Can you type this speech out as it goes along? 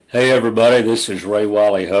Hey, everybody, this is Ray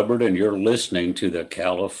Wiley Hubbard, and you're listening to the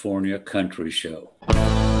California Country Show.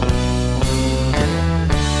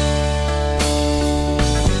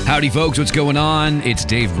 Howdy, folks. What's going on? It's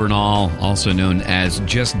Dave Bernal, also known as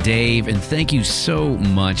Just Dave, and thank you so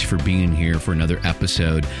much for being here for another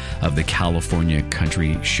episode of the California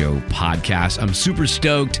Country Show podcast. I'm super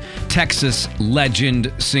stoked. Texas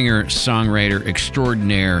legend, singer, songwriter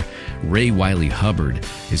extraordinaire Ray Wiley Hubbard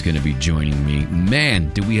is going to be joining me.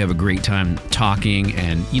 Man, did we have a great time talking.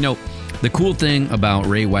 And, you know, the cool thing about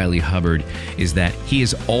Ray Wiley Hubbard is that he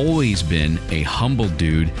has always been a humble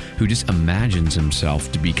dude who just imagines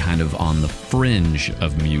himself to be kind of on the fringe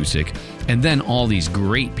of music. And then all these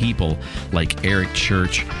great people like Eric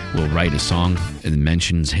Church will write a song and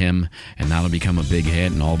mentions him, and that'll become a big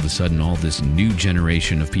hit. And all of a sudden, all this new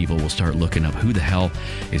generation of people will start looking up, who the hell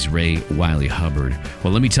is Ray Wiley Hubbard?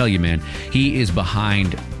 Well, let me tell you, man, he is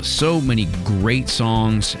behind so many great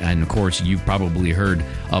songs. And of course, you've probably heard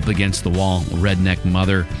Up Against the Wall, Redneck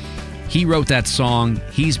Mother. He wrote that song.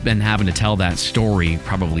 He's been having to tell that story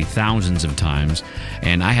probably thousands of times,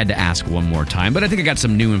 and I had to ask one more time, but I think I got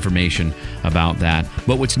some new information about that.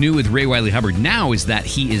 But what's new with Ray Wiley Hubbard now is that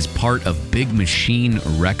he is part of Big Machine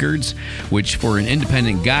Records, which for an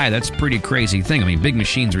independent guy, that's a pretty crazy thing. I mean, Big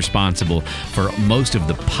Machine's responsible for most of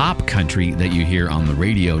the pop country that you hear on the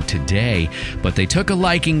radio today, but they took a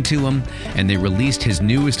liking to him, and they released his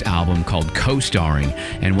newest album called Co-Starring,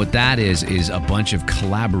 and what that is a bunch of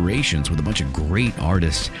collaborations with a bunch of great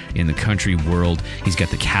artists in the country world. He's got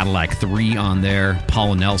the Cadillac 3 on there,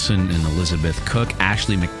 Paula Nelson and Elizabeth Cook,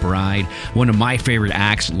 Ashley McBride, one of my favorite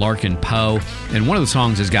acts, Larkin Poe, and one of the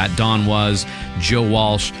songs has got Don Was, Joe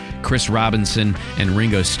Walsh, Chris Robinson, and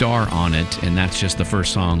Ringo Starr on it, and that's just the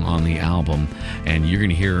first song on the album. And you're going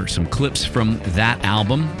to hear some clips from that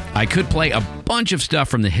album. I could play a bunch of stuff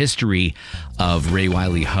from the history of Ray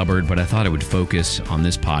Wiley Hubbard, but I thought I would focus on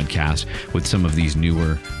this podcast with some of these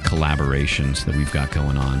newer collaborations that we've got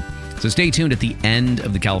going on. So stay tuned at the end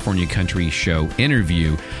of the California Country Show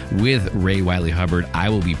interview with Ray Wiley Hubbard. I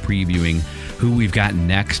will be previewing who we've got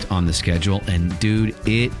next on the schedule. And dude,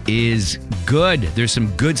 it is good. There's some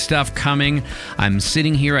good stuff coming. I'm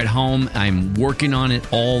sitting here at home. I'm working on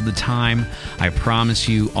it all the time. I promise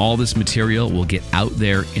you all this material will get out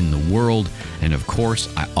there in the world. And of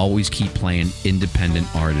course, I always keep playing independent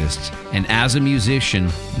artists. And as a musician,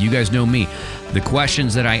 you guys know me. The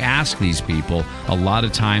questions that I ask these people a lot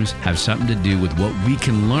of times have something to do with what we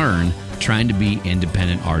can learn trying to be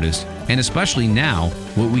independent artists, and especially now,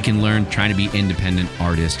 what we can learn trying to be independent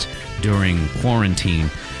artists during quarantine,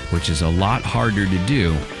 which is a lot harder to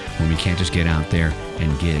do when we can't just get out there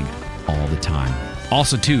and gig all the time.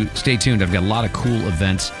 Also, too, stay tuned. I've got a lot of cool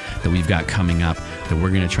events that we've got coming up that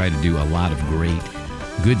we're going to try to do a lot of great,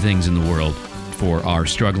 good things in the world for our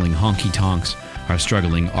struggling honky-tonks, our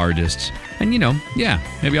struggling artists. And, you know, yeah,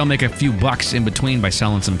 maybe I'll make a few bucks in between by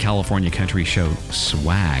selling some California Country Show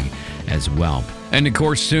swag as well. And of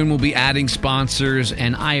course, soon we'll be adding sponsors,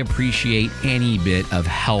 and I appreciate any bit of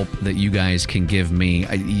help that you guys can give me.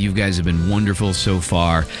 You guys have been wonderful so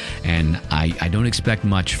far, and I don't expect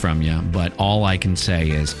much from you, but all I can say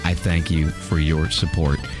is I thank you for your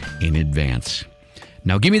support in advance.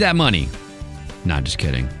 Now give me that money. Not just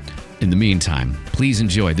kidding. In the meantime, please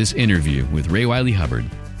enjoy this interview with Ray Wiley Hubbard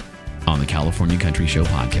on the California Country Show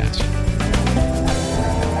podcast.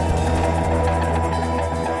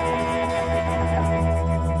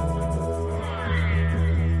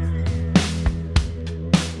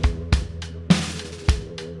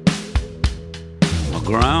 My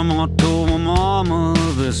grandma told my mama,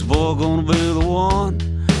 this boy gonna be the one,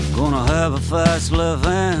 gonna have a fast left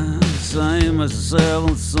hand, same as the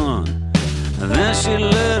seventh son. And then she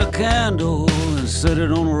lit a candle and set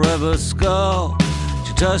it on a rabbit skull.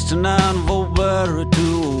 She touched a 9-volt battery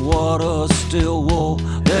to a water still wall.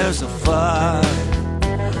 There's a fire,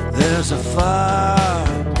 there's a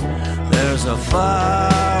fire, there's a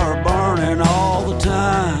fire burning all the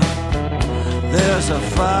time. There's a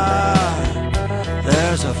fire,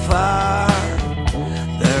 there's a fire,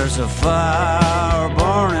 there's a fire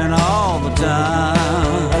burning all the time.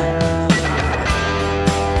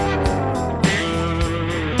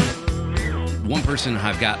 One person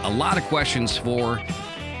I've got a lot of questions for,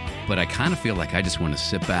 but I kind of feel like I just want to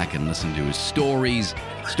sit back and listen to his stories.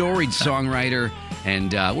 Storied songwriter,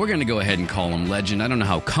 and we're going to go ahead and call him legend. I don't know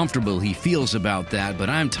how comfortable he feels about that, but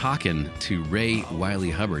I'm talking to Ray Wiley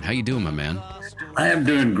Hubbard. How you doing, my man? I am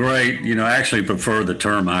doing great. You know, I actually prefer the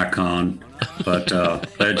term icon, but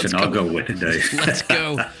legend, I'll go with it, Dave. Let's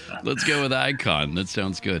go. Let's go with icon. That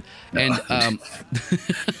sounds good. And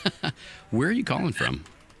where are you calling from?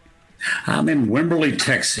 I'm in Wimberley,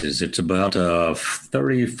 Texas. It's about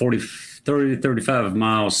 35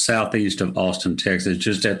 miles southeast of Austin, Texas,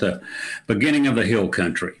 just at the beginning of the hill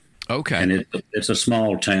country. Okay. And it's a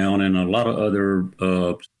small town, and a lot of other,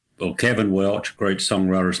 Kevin Welch, great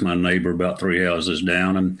songwriter, is my neighbor about 3 houses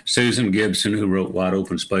down. And Susan Gibson, who wrote Wide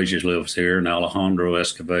Open Spaces, lives here. And Alejandro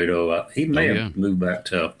Escobedo, he may have moved back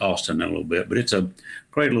to Austin a little bit, but it's a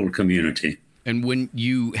great little community. And when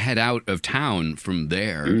you head out of town from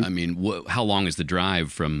there, I mean, how long is the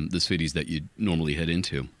drive from the cities that you normally head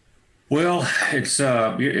into? Well, it's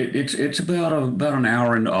about an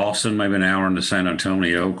hour into Austin, maybe an hour into San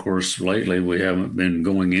Antonio. Of course, lately we haven't been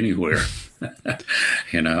going anywhere,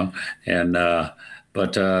 And like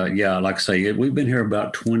I say, we've been here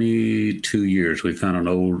about 22 years. We found an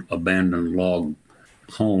old abandoned log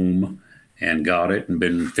home and got it and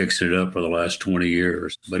been fixing it up for the last 20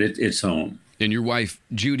 years. But it's home. And your wife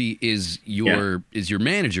Judy is your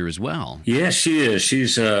manager as well. Yes, she is.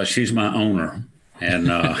 She's my owner.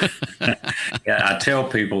 And I tell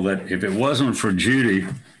people that if it wasn't for Judy,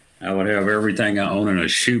 I would have everything I own in a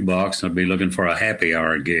shoebox and I'd be looking for a happy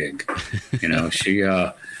hour gig.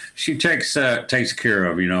 She takes care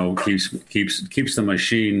of, keeps the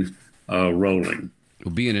machine rolling.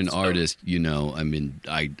 Well, being an artist,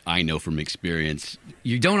 I know from experience,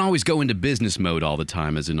 you don't always go into business mode all the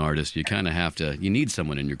time as an artist. You kind of you need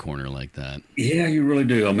someone in your corner like that. Yeah, you really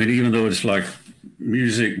do. I mean, even though it's like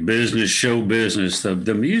music business, show business, the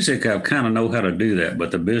music, I kind of know how to do that. But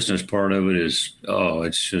the business part of it is,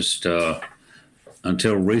 it's just,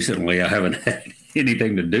 until recently, I haven't had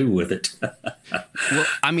anything to do with it. Well,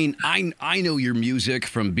 I mean, I know your music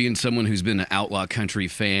from being someone who's been an outlaw country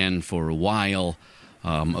fan for a while.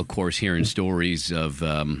 Of course, hearing stories of,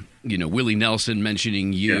 Willie Nelson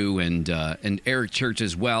mentioning you and Eric Church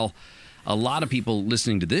as well. A lot of people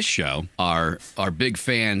listening to this show are big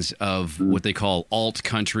fans of what they call alt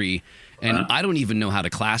country. And I don't even know how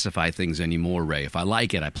to classify things anymore, Ray. If I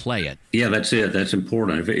like it, I play it. Yeah, that's it. That's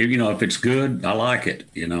important. If it's good, I like it.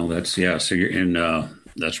 So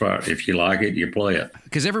that's right. If you like it, you play it.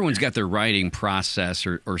 Because everyone's got their writing process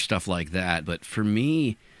or stuff like that. But for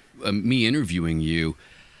me interviewing you,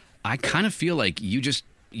 I kind of feel like you just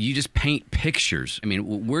paint pictures. I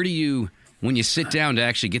mean, where do you, when you sit down to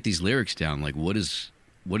actually get these lyrics down, like what is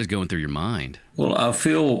going through your mind? Well, I've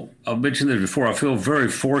mentioned this before, I feel very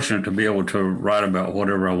fortunate to be able to write about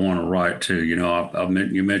whatever I want to write to.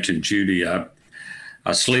 You mentioned Judy. I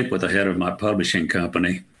sleep with the head of my publishing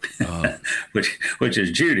company, which is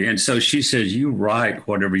Judy. And so she says, you write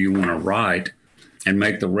whatever you want to write and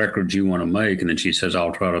make the records you want to make. And then she says,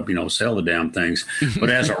 I'll try to, sell the damn things. But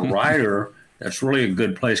as a writer, that's really a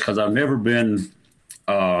good place because I've never been,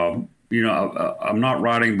 I'm not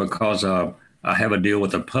writing because I have a deal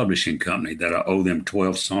with a publishing company that I owe them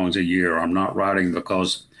 12 songs a year. I'm not writing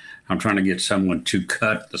because I'm trying to get someone to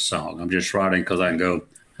cut the song. I'm just writing because I can go,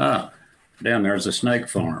 down there's a snake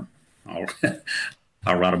farm.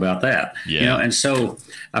 I'll write about that. Yeah. And so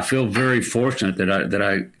I feel very fortunate that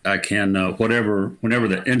I can, whenever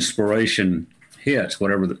the inspiration hits,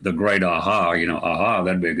 whatever the great aha,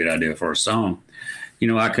 that'd be a good idea for a song.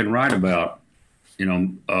 I can write about,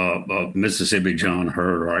 Mississippi John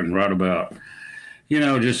Hurt, or I can write about,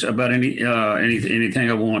 just about anything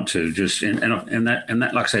I want to. Just and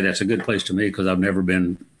that, like I say, that's a good place to me because I've never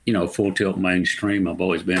been, full tilt mainstream. I've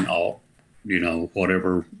always been all,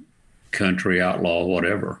 whatever, country, outlaw,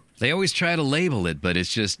 whatever. They always try to label it, but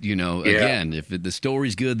it's just, again, if the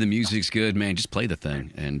story's good, the music's good, man, just play the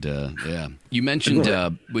thing. And, You mentioned,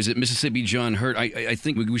 was it Mississippi John Hurt? I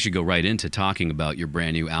think we should go right into talking about your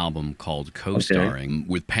brand new album called Co-Starring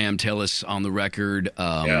with Pam Tillis on the record.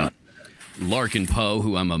 Larkin Poe,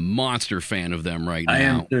 who I'm a monster fan of them right now. I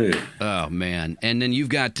am too. Oh, man. And then you've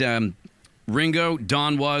got Ringo,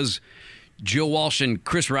 Don Was, Joe Walsh and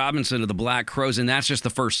Chris Robinson of the Black Crowes, and that's just the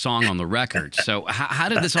first song on the record. So how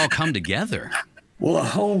did this all come together? Well, the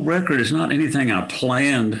whole record is not anything I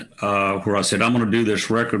planned where I said, I'm going to do this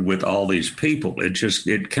record with all these people.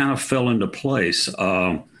 It kind of fell into place.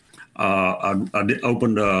 I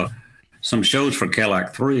opened some shows for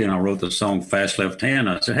Cadillac 3, and I wrote the song Fast Left Hand.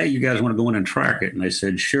 I said, hey, you guys want to go in and track it? And they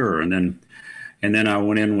said, sure. And then I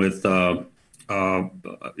went in with Tyler Bryant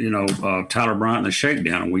and the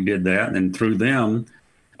Shakedown, and we did that. And then through them,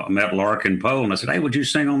 I met Larkin Poe, and I said, hey, would you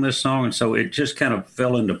sing on this song? And so it just kind of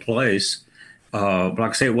fell into place. But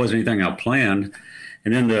like I say, it wasn't anything I planned.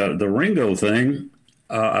 And then the Ringo thing,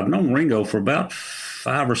 I've known Ringo for about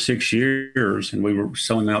 5 or 6 years, and we were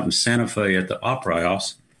selling out in Santa Fe at the Opera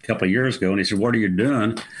House a couple of years ago. And he said, what are you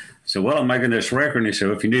doing? I said, well, I'm making this record. And he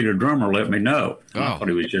said, if you need a drummer, let me know. I thought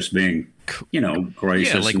he was just being,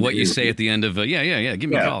 gracious. Yeah, like what you say at the end of, give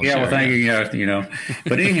me a call. Yeah, sure, well, thank you,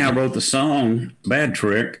 But anyhow, I wrote the song, Bad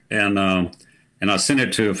Trick, and I sent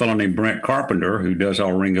it to a fellow named Brent Carpenter, who does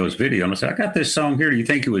all Ringo's video. And I said, I got this song here. Do you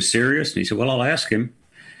think he was serious? And he said, well, I'll ask him.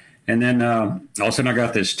 And then all of a sudden I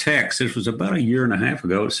got this text. This was about a year and a half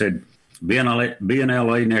ago. It said, be in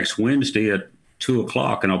LA next Wednesday at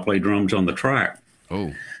 2:00, and I'll play drums on the track.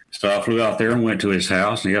 Oh. So I flew out there and went to his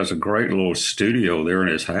house, and he has a great little studio there in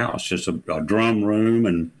his house, just a drum room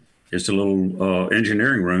and just a little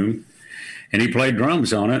engineering room. And he played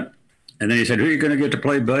drums on it. And then he said, who are you going to get to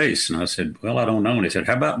play bass? And I said, well, I don't know. And he said,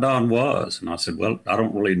 how about Don Was? And I said, well, I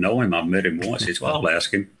don't really know him. I've met him once. He said, well, I'll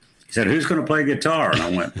ask him. He said, who's going to play guitar? And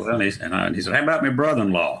I went, well, and he said, how about my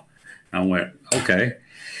brother-in-law? And I went, okay.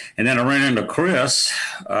 And then I ran into Chris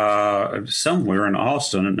somewhere in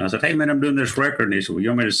Austin, and I said, hey, man, I'm doing this record. And he said, well, you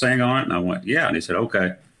want me to sing on it? And I went, yeah. And he said,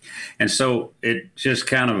 okay. And so it just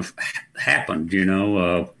kind of happened,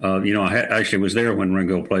 I actually was there when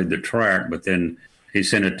Ringo played the track, but then he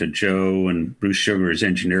sent it to Joe, and Bruce Sugar, his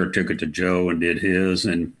engineer, took it to Joe and did his,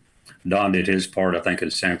 and Don did his part, I think,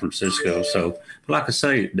 in San Francisco. So, like I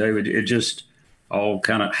say, David, it just all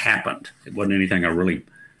kind of happened. It wasn't anything I really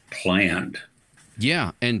planned.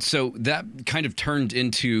 Yeah, and so that kind of turned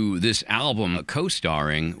into this album,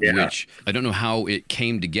 co-starring, which I don't know how it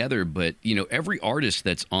came together, but, every artist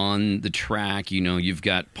that's on the track, you've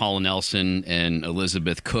got Paula Nelson and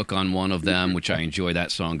Elizabeth Cook on one of them, which I enjoy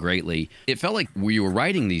that song greatly. It felt like when you were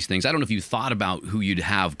writing these things, I don't know if you thought about who you'd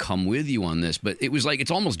have come with you on this, but it was like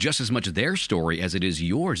it's almost just as much their story as it is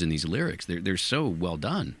yours in these lyrics. They're so well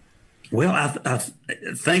done. Well, I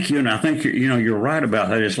thank you, and I think you're right about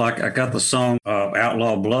that. It's like I got the song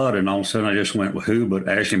 "Outlaw Blood," and all of a sudden I just went with who but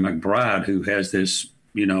Ashley McBryde, who has this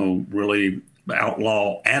really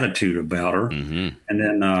outlaw attitude about her, and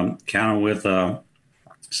then kind of with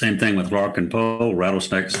same thing with Larkin Poe,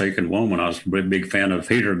 "Rattlesnake Shaking Woman." I was a really big fan of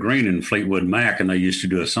Peter Green and Fleetwood Mac, and they used to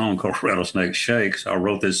do a song called "Rattlesnake Shake." So I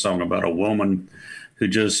wrote this song about a woman who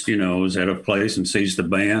just is at a place and sees the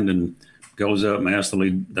band and goes up and asks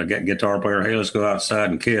the guitar player, hey, let's go outside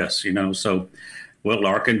and kiss, So,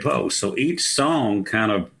 Larkin Poe. So each song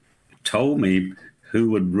kind of told me who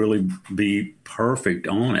would really be perfect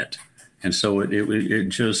on it. And so it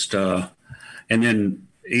just, and then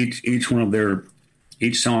each one of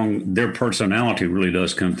each song, their personality really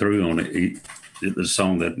does come through on it. The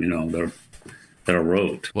song that, that I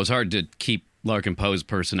wrote. Well, it's hard to keep Larkin Poe's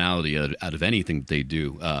personality out of anything they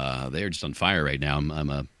do. They're just on fire right now.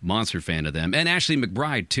 I'm a monster fan of them. And Ashley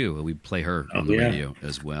McBryde, too. We play her on the radio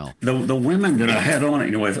as well. The women that I had on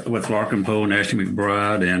it, with Larkin Poe and Ashley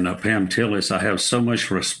McBryde and Pam Tillis, I have so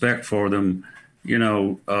much respect for them,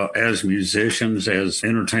 as musicians, as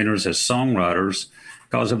entertainers, as songwriters,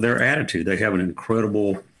 because of their attitude. They have an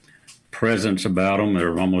incredible presence about them.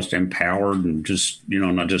 They're almost empowered and just,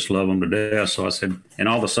 and I just love them to death. So I said, in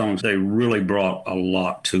all the songs, they really brought a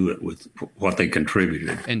lot to it with what they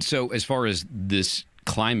contributed. And so as far as this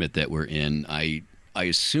climate that we're in, I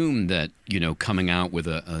assume that, coming out with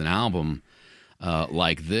an album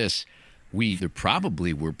like this, there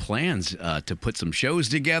probably were plans to put some shows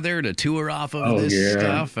together, to tour off of this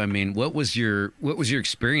stuff. I mean, what was your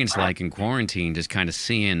experience like in quarantine, just kind of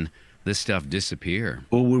seeing this stuff disappear?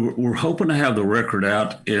 Well, we're hoping to have the record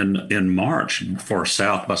out in March for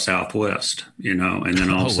South by Southwest, and then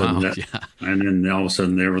all of a sudden and then all of a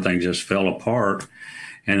sudden everything just fell apart.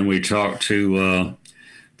 And we talked to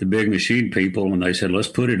the Big Machine people, and they said, let's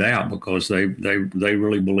put it out, because they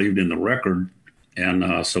really believed in the record.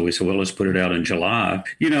 And so we said, well, let's put it out in July.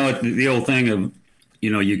 The old thing of,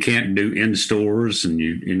 you can't do in stores, and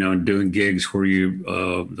doing gigs where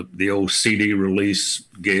the old CD release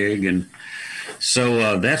gig, and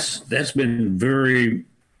so that's been very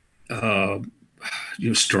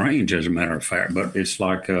strange, as a matter of fact. But it's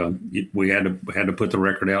like we had to put the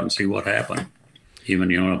record out and see what happened,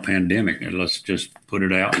 even a pandemic. And let's just put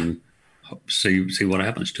it out and see what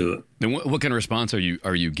happens to it. And what kind of response are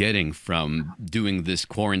you getting from doing this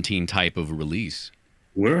quarantine type of release?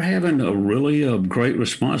 We're having a really great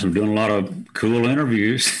response. I'm doing a lot of cool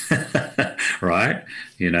interviews, right?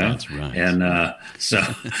 That's right. And so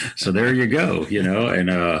there you go. So and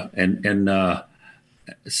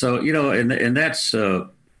that's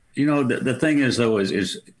the thing is, though,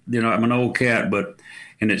 is I'm an old cat,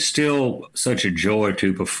 and it's still such a joy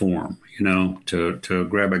to perform. To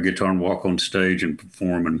grab a guitar and walk on stage and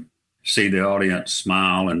perform and see the audience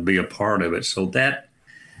smile and be a part of it. So that.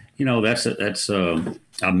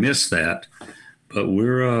 I miss that, but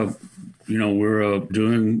we're we're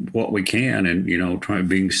doing what we can, and trying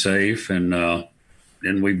being safe, and I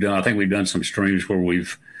think we've done some streams where we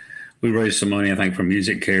raised some money, I think, for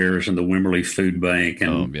Music Cares and the Wimberley Food Bank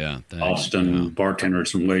and Austin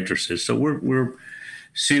bartenders and waitresses. So we're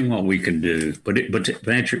seeing what we can do, but like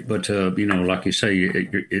you say,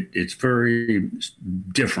 it's very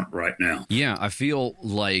different right now. Yeah, I feel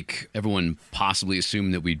like everyone possibly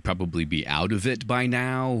assumed that we'd probably be out of it by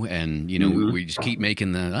now, and we just keep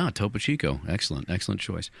making the Topo Chico. Excellent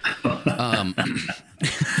choice.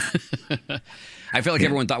 I feel like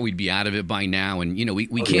everyone thought we'd be out of it by now, and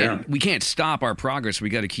we can't stop our progress. We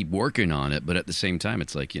got to keep working on it, but at the same time,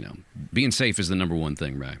 it's like being safe is the number one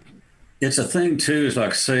thing, right? It's a thing too, as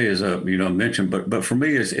like I say, as I mentioned, but for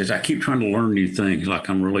me, is I keep trying to learn new things. Like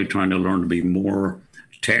I'm really trying to learn to be more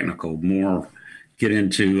technical, get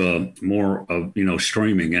into more of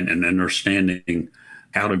streaming and understanding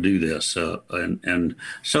how to do this. And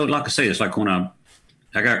so, like I say, it's like when I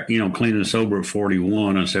got clean and sober at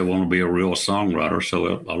 41, and said, well, I want to be a real songwriter.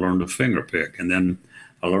 So I learned to finger pick, and then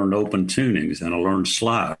I learned open tunings, and I learned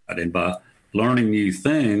slide. And by learning new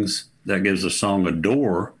things, that gives a song a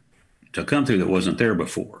door to come through that wasn't there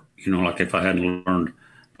before. Like if I hadn't learned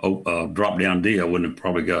drop down D, I wouldn't have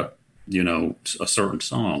probably got a certain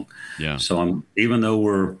song. Yeah. So even though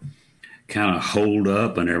we're kind of holed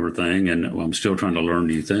up and everything, and I'm still trying to learn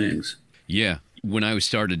new things. Yeah. When I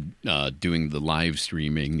started doing the live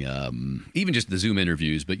streaming, even just the Zoom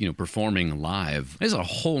interviews, but performing live, there's a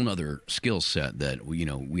whole nother skill set that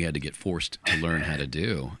we had to get forced to learn how to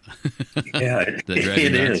do. Yeah, it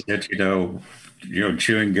is. It's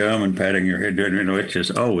chewing gum and patting your head. It's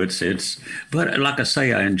just it's. But like I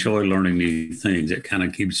say, I enjoy learning new things. It kind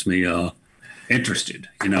of keeps me interested.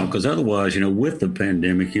 Because otherwise, with the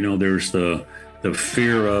pandemic, there's the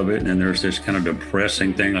fear of it, and there's this kind of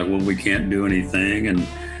depressing thing like, well, we can't do anything. And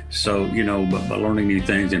so, but by learning new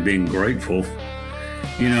things and being grateful,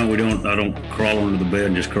 I don't crawl under the bed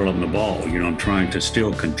and just curl up in the ball. I'm trying to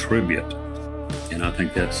still contribute. And I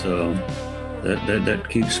think that's, that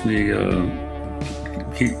keeps me,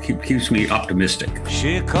 keeps me optimistic.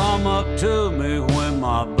 She come up to me when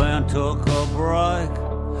my band took a break.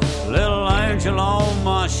 Little angel on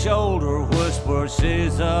my shoulder whispered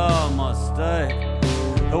she's a mistake.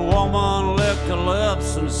 The woman licked her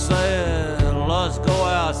lips and said, let's go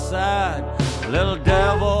outside. Little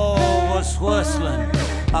devil was whistling,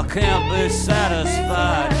 I can't be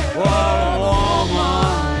satisfied. Well, the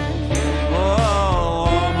woman,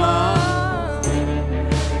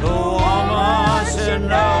 she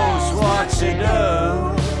knows what she do.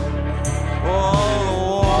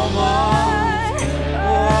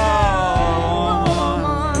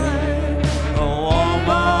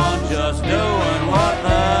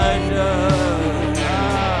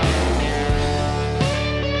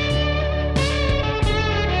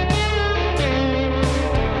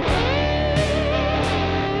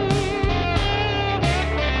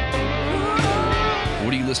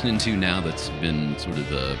 Listening to now that's been sort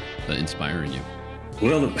of inspiring you?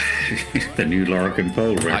 Well, the new Larkin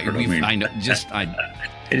Poe record. I know.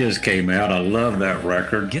 It just came out. I love that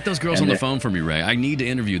record. Get those girls on the phone for me, Ray. I need to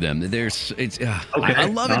interview them. Okay. I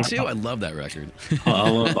love it too. I love that record.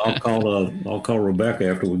 I'll call Rebecca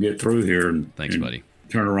after we get through here. And thanks, buddy.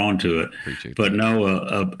 Turn her on to it. But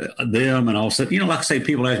them, and also, like I say,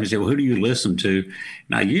 people ask me, well, who do you listen to?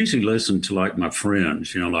 And I usually listen to like my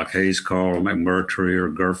friends, like Hayes Carll or McMurtry or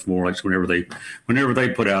Garth Morris. Whenever they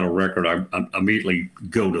put out a record, I immediately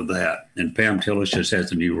go to that. And Pam Tillis just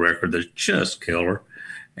has a new record that's just killer.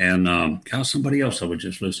 And somebody else I would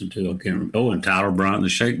just listen to. And Tyler Bryant and the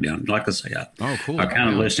Shakedown. Like I say, cool. I kind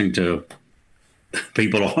of listening to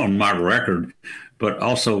people on my record, but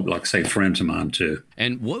also, like I say, friends of mine too.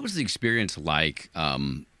 And what was the experience like?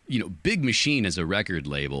 Big Machine as a record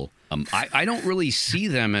label. I don't really see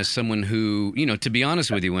them as someone who, to be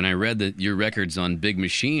honest with you, when I read that your record's on Big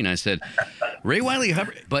Machine, I said, Ray WYLIE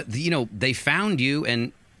Hubbard. But they found you,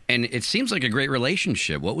 and it seems like a great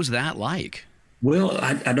relationship. What was that like? Well,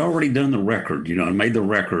 I'd already done the record. I made the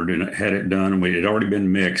record and had it done, and it had already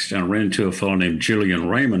been mixed. And I ran into a fellow named Julian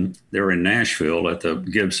Raymond. They were in Nashville at the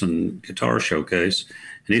Gibson Guitar Showcase.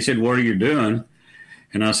 And he said, what are you doing?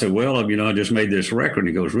 And I said, well, I just made this record. And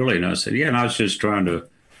he goes, really? And I said, yeah. And I was just trying to,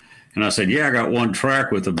 and I said, yeah, I got one track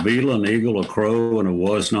with a beetle, an eagle, a crow, and a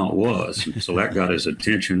was not was. And so that got his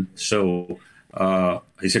attention. So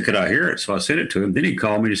he said, could I hear it? So I sent it to him. Then he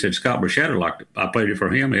called me and he said, Scott Burchett, I played it for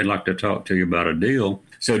him. He'd like to talk to you about a deal.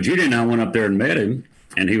 So Judy and I went up there and met him,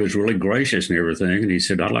 and he was really gracious and everything. And he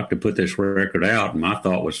said, I'd like to put this record out. And my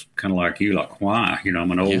thought was kind of like you, like, why?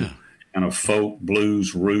 I'm an old kind of folk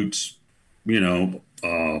blues roots, kind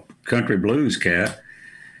country blues cat.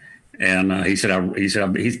 And he said I've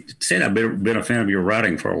been a fan of your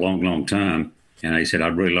writing for a long, long time. And he said,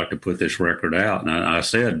 I'd really like to put this record out. And I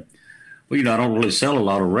said, well, I don't really sell a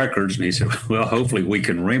lot of records. And he said, well, hopefully we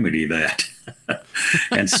can remedy that.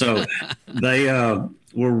 And so they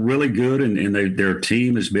were really good. And their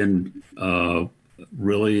team has been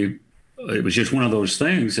really, it was just one of those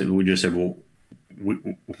things that we just said, well,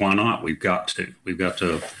 why not? We've got to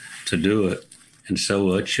do it. And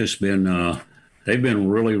so it's just been, they've been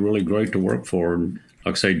really, really great to work for. And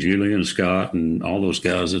like I say, Julie and Scott and all those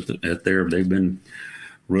guys at there, they've been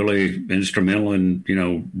really instrumental in,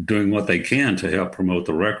 doing what they can to help promote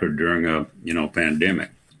the record during a, pandemic.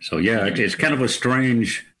 So, yeah, it's kind of a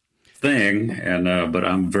strange thing, and but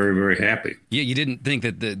I'm very, very happy. Yeah, you didn't think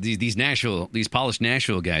that these polished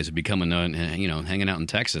Nashville guys would be coming on, hanging out in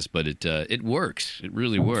Texas, but it works. It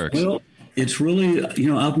really works. Well, it's really,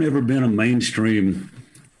 I've never been a mainstream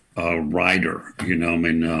writer,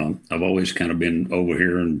 I've always kind of been over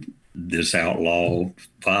here in this outlaw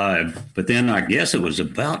vibe. But then I guess it was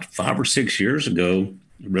about 5 or 6 years ago,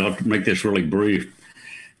 I'll make this really brief,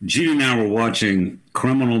 Judy and I were watching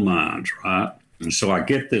Criminal Minds, right? And so I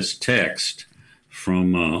get this text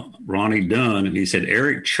from Ronnie Dunn, and he said,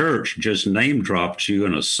 Eric Church just name dropped you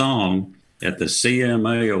in a song at the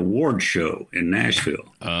CMA award show in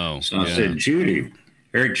Nashville. Oh, so I said, Judy,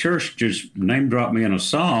 Eric Church just name dropped me in a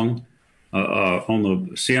song on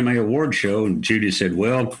the CMA award show. And Judy said,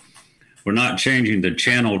 well, we're not changing the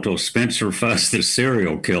channel till Spencer Fuss the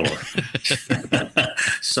serial killer.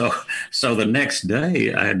 So the next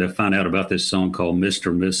day I had to find out about this song called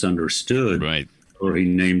Mr. Misunderstood, right, where he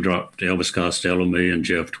name dropped Elvis Costello, me, and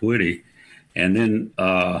Jeff Twitty. And then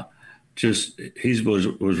he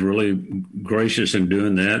was really gracious in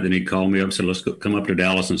doing that. Then he called me up and said, let's come up to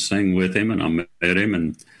Dallas and sing with him. And I met him.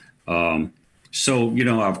 And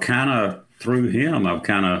so, I've kind of, through him,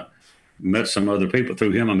 met some other people.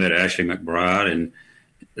 Through him, I met Ashley McBride. And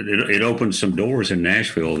it opened some doors in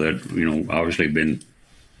Nashville that, obviously been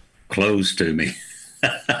closed to me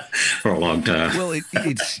for a long time. Well,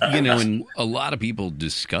 it's, and a lot of people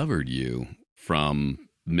discovered you from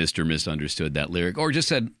Mr. Misunderstood, that lyric, or just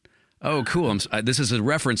said, oh, cool. This is a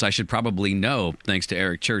reference I should probably know, thanks to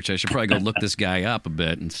Eric Church. I should probably go look this guy up a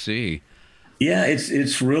bit and see. Yeah,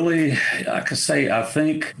 it's really, I could say, I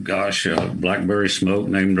think, Blackberry Smoke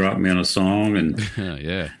name dropped me in a song, and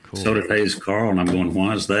yeah, cool. So did Hayes Carl, and I'm going,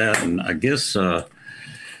 why is that? And I guess, somehow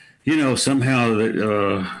my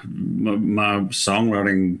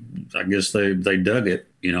songwriting, I guess they dug it,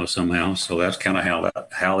 somehow. So that's kind of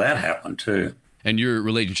how that happened too. And your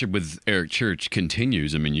relationship with Eric Church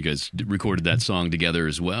continues. I mean, you guys recorded that song together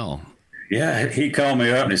as well. Yeah, he called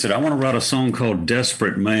me up and he said, I want to write a song called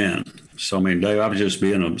Desperate Man. So, Dave, I was just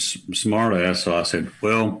being a smart ass. So I said,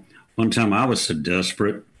 well, one time I was so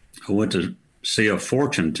desperate, I went to see a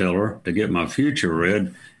fortune teller to get my future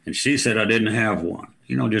read, and she said I didn't have one.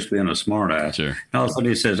 Just being a smart ass. Sure. And all of a sudden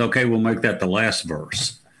he says, okay, we'll make that the last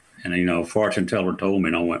verse. And, fortune teller told me,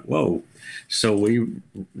 and I went, whoa. So we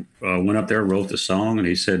went up there, wrote the song, and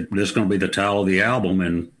he said, this is going to be the title of the album,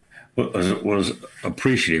 and was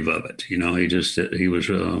appreciative of it. It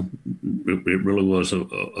really was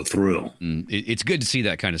a thrill. It's good to see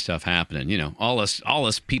that kind of stuff happening. All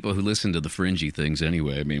us people who listen to the fringy things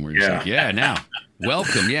anyway. I mean, we're just like, now,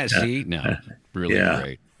 welcome. Yeah, see, no, really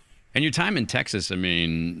great. And your time in Texas, I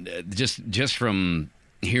mean, just from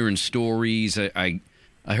hearing stories, I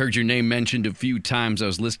heard your name mentioned a few times. I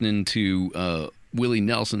was listening to Willie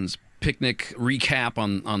Nelson's picnic recap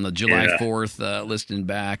on the July 4th, listening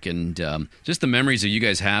back, and just the memories that you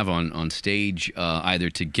guys have on stage, either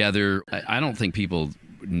together. I don't think people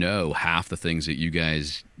know half the things that you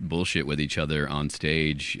guys bullshit with each other on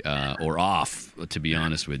stage or off, to be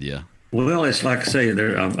honest with you. Well, it's like I say,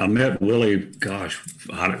 I met Willie, a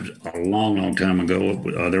long, long time ago.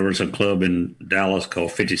 There was a club in Dallas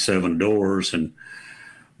called 57 Doors, and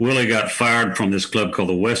Willie got fired from this club called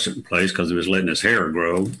the Western Place because he was letting his hair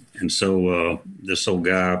grow. And so this old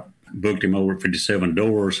guy booked him over at 57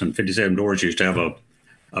 Doors, and 57 Doors used to have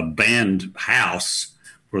a band house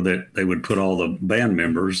where they would put all the band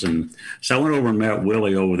members. And so I went over and met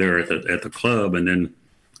Willie over there at the club, and then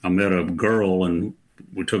I met a girl, and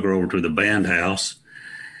we took her over to the band house.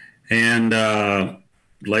 And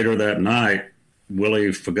later that night,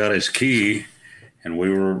 Willie forgot his key, and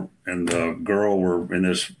the girl were in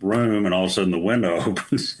this room, and all of a sudden the window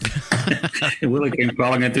opens. And Willie came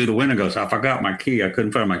crawling in through the window and goes, I forgot my key. I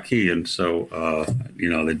couldn't find my key. And so,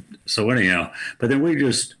 so anyhow, but then we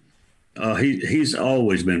just, he's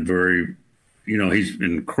always been very, he's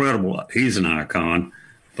incredible. He's an icon.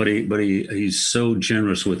 he's so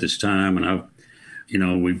generous with his time, and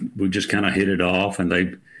we just kind of hit it off. And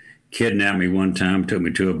they kidnapped me one time, took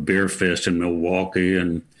me to a beer fest in Milwaukee,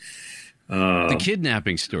 and the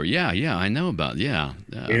kidnapping story. Yeah, I know about. Yeah,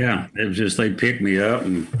 it was just they picked me up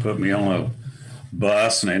and put me on a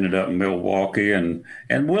bus, and I ended up in Milwaukee. And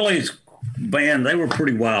Willie's band, they were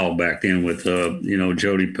pretty wild back then with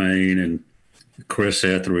Jody Payne and Chris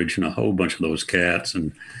Etheridge and a whole bunch of those cats,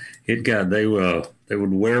 and they would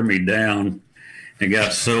wear me down. It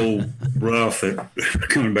got so rough that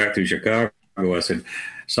coming back to Chicago, I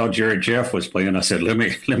saw Jerry Jeff was playing. I said, let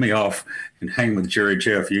me off and hang with Jerry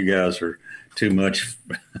Jeff. You guys are too much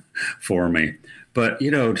for me. But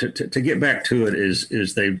to get back to it is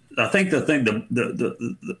I think the thing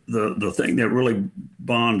that really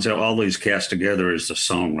bonds all these cats together is the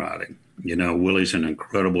songwriting. Willie's an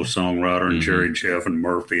incredible songwriter, and Jerry Jeff and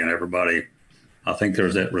Murphy and everybody. I think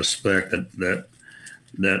there's that respect that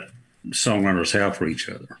songwriters have for each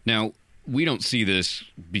other. Now, we don't see this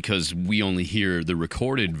because we only hear the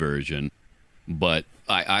recorded version, but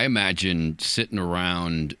I imagine sitting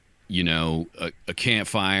around, a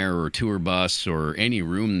campfire or tour bus or any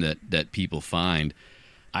room that people find.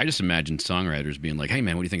 I just imagine songwriters being like, "Hey,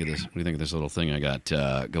 man, what do you think of this? What do you think of this little thing I got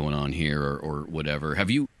going on here, or whatever?"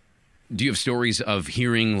 Do you have stories of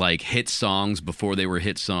hearing like hit songs before they were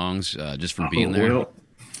hit songs, just from being there? Well,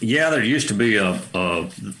 yeah, there used to be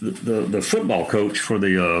the football coach for the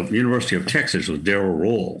University of Texas was Darrell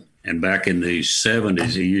Royal, and back in the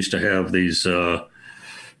 70s, he used to have these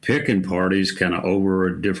picking parties kind of over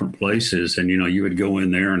at different places, and you would go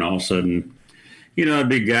in there, and all of a sudden, it'd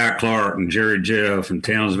be Guy Clark and Jerry Jeff and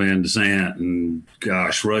Townes Van Zandt and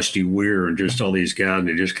Rusty Weir and just all these guys, and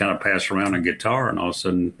they just kind of pass around a guitar, and all of a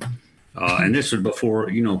sudden. And this was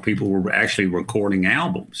before, people were actually recording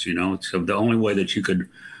albums, So the only way that you could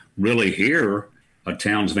really hear a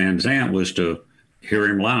Townes Van Zandt was to hear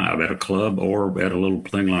him live at a club or at a little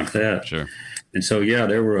thing like that. Sure. And so, yeah,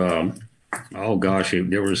 there were,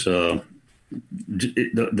 there was, that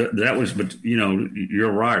was, but,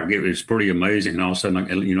 you're right. It was pretty amazing. And all of a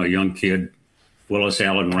sudden, a young kid, Willis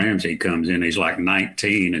Allen Ramsey comes in. He's like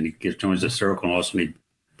 19, and he joins the circle, and all of a sudden he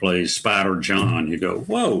plays Spider John. You go,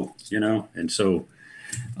 whoa, and so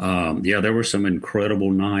there were some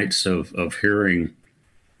incredible nights of hearing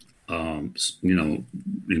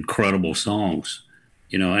incredible songs,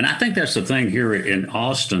 and I think that's the thing here in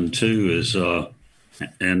Austin too is that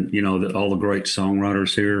all the great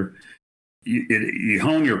songwriters here, you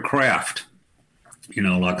hone your craft,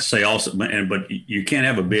 like I say also, but you can't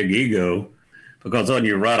have a big ego, because when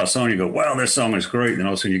you write a song, you go, wow, this song is great, and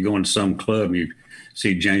all of a sudden you go into some club and you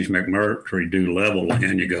see James McMurtry do Level,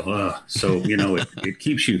 and you go, so, it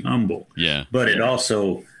keeps you humble. Yeah. But it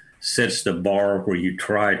also sets the bar where you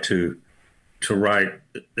try to write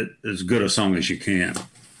as good a song as you can.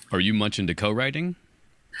 Are you much into co-writing?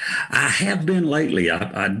 I have been lately.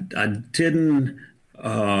 I didn't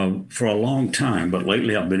for a long time, but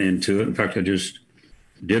lately I've been into it. In fact, I just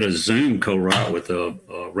did a Zoom co-write with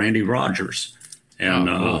Randy Rogers. And,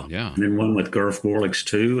 cool. Yeah. And then one with Garth Borlix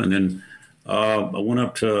too. And then I went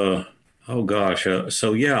up to, I've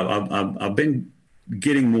been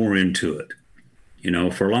getting more into it.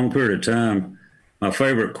 For a long period of time, my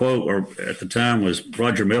favorite quote at the time was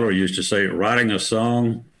Roger Miller used to say, writing a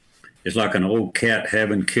song is like an old cat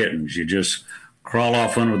having kittens. You just crawl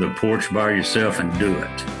off under the porch by yourself and do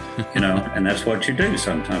it, and that's what you do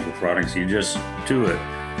sometimes with writing. So you just do it.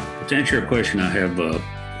 But to answer your question, I have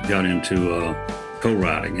got into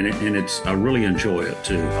co-writing, and I really enjoy it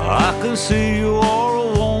too. I can see you are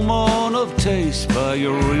a woman of taste by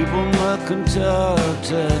your Reba McEntire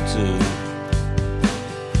tattoo,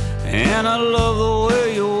 and I love the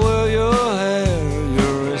way you wear your hair.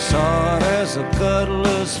 You're as hard as a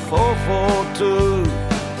Cutlass 442.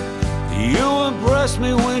 You impressed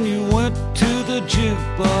me when you went to the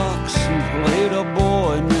jukebox and played a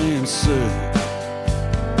boy named Sue.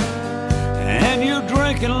 And you're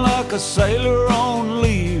drinking like a sailor on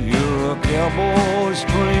leave. You're a cowboy's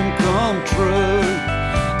dream come true.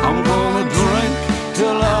 I'm gonna drink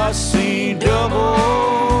till I see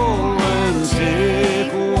double and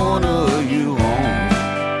take one of you home.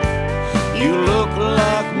 You look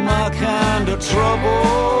like my kind of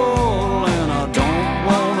trouble, and I don't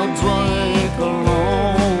wanna drink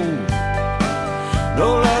alone.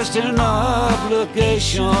 No lasting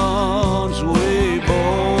obligations, we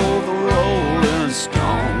both Rolling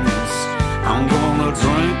Stones. I'm gonna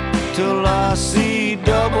drink till I see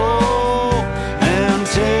double and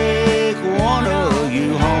take one of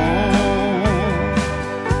you home.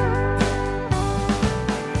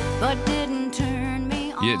 But didn't turn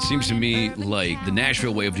me on. seems to me like the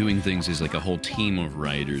Nashville way of doing things is like a whole team of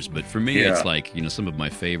writers. But for me, it's like, some of my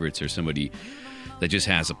favorites are somebody that just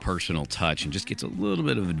has a personal touch and just gets a little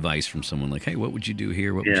bit of advice from someone like, hey, what would you do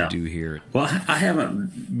here? What would you do here? Well, I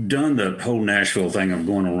haven't done the whole Nashville thing of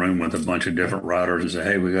going to a room with a bunch of different writers and say,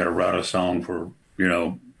 hey, we got to write a song for,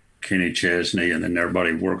 Kenny Chesney, and then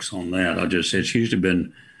everybody works on that. It's usually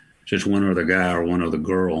been just one other guy or one other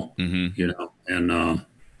girl, and I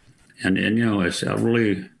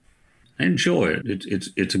really enjoy it.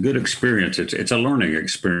 It's a good experience. It's a learning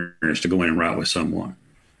experience to go in and write with someone,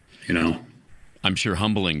 I'm sure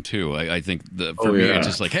humbling too. I think for me, it's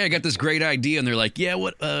just like, hey, I got this great idea, and they're like, yeah,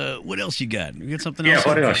 what else you got? You got something else?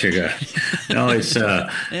 Yeah, what else you got? No, it's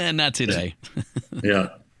not today. Yeah.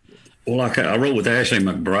 Well, I wrote with Ashley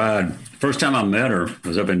McBride. First time I met her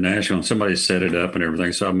was up in Nashville, and somebody set it up and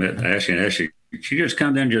everything. So I met Ashley, and Ashley, she just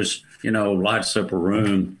comes in, just lights up a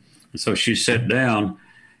room. And so she sat down,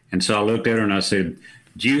 and so I looked at her and I said,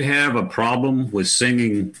 "Do you have a problem with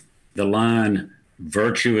singing the line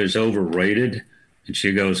 'Virtue is overrated'?" And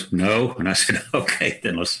she goes, "No." And I said, "Okay,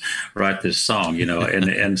 then let's write this song."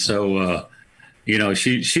 And so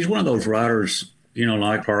she's one of those writers,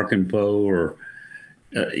 like Park and Poe or.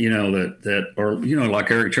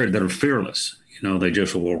 Like Eric Church, that are fearless. They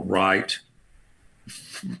just will write,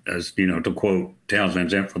 as to quote Townsend Van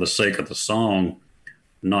Zandt, for the sake of the song,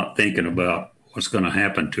 not thinking about what's going to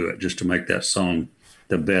happen to it, just to make that song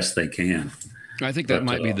the best they can. I think that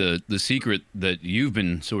might be the secret that you've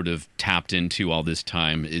been sort of tapped into all this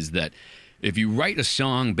time, is that if you write a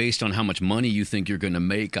song based on how much money you think you're going to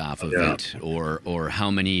make off of it, or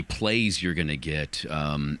how many plays you're going to get,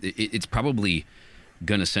 it's probably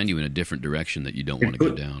going to send you in a different direction that you don't want to go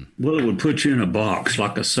down. Well, it would put you in a box.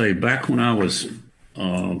 Like I say, back when I was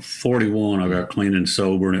 41, I got clean and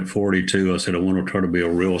sober, and at 42, I said I want to try to be a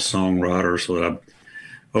real songwriter. So I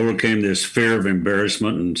overcame this fear of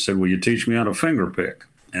embarrassment and said, "Will you teach me how to finger pick?"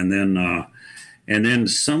 And then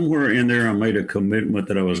somewhere in there, I made a commitment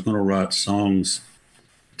that I was going to write songs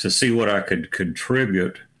to see what I could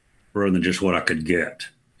contribute rather than just what I could get.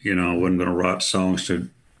 I wasn't going to write songs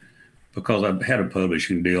because I had a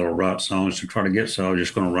publishing deal or write songs to try to get. So I was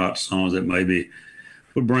just going to write songs that maybe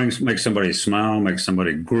would make somebody smile, make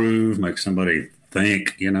somebody groove, make somebody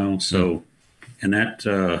think, So, and that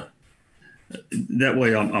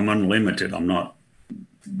way I'm unlimited. I'm not,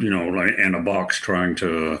 like in a box trying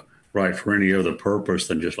to write for any other purpose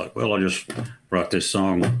than just like, well, I'll just write this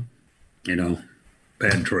song,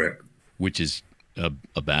 Bad Trip. Which is a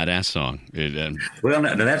badass song. Well,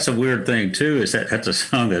 that's a weird thing too, is that's a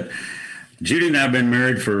song that Judy and I have been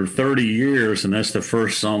married for 30 years, and that's the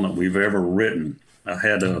first song that we've ever written. I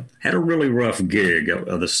had a really rough gig.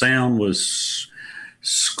 The sound was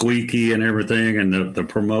squeaky and everything, and the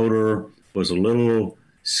promoter was a little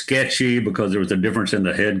sketchy because there was a difference in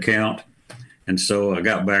the head count. And so I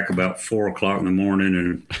got back about 4:00 in the morning,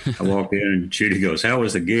 and I walk in, and Judy goes, "How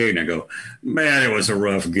was the gig?" And I go, "Man, it was a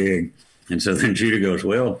rough gig." And so then Judy goes,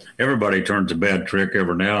 "Well, everybody turns a bad trick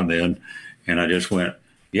every now and then." And I just went,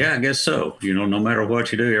 "Yeah, I guess so. No matter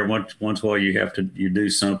what you do, every once in a while you do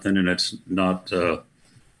something, and it's not it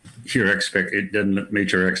doesn't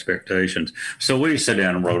meet your expectations." So we sat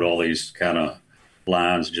down and wrote all these kind of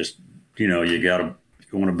lines. Just you gotta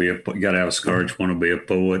have a scourge, want to be a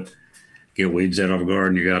poet, get weeds out of a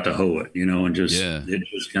garden, you got to hoe it, and it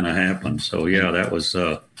just kind of happened. So that was.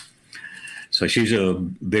 So she's a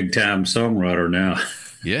big time songwriter now.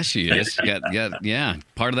 Yes, she is.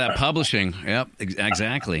 Part of that publishing. Yep,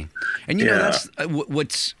 exactly. And that's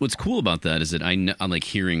what's cool about that is that I'm like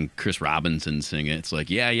hearing Chris Robinson sing it. It's like,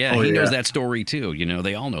 he knows that story too.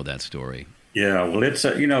 They all know that story. Yeah, well, it's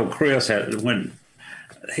Chris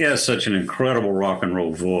he has such an incredible rock and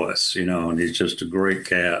roll voice, and he's just a great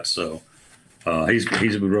cat. So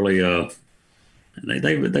he's really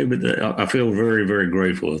I feel very, very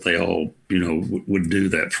grateful that they all would do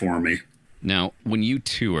that for me. Now, when you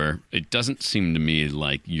tour, it doesn't seem to me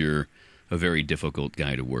like you're a very difficult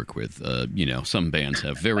guy to work with. Some bands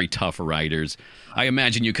have very tough writers. I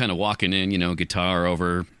imagine you kind of walking in, guitar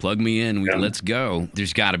over, plug me in, let's go.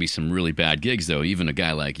 There's got to be some really bad gigs, though. Even a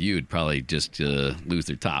guy like you would probably just lose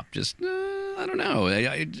their top. I don't know.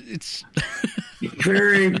 It's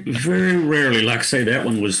very, very rarely. Like I say,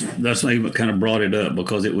 that's why I kind of brought it up,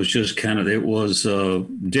 because it was just it was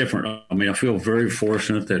different. I mean, I feel very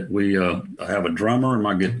fortunate that we I have a drummer and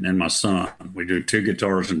my son. We do 2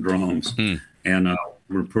 guitars and drums, and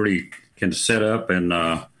we're can set up and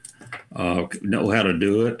know how to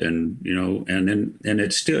do it, and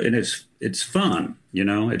it's fun.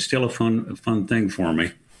 It's still a fun thing for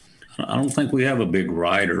me. I don't think we have a big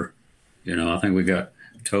writer. I think we got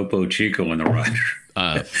Topo Chico and the Riders.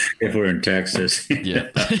 If we're in Texas. Yeah.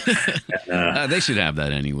 They should have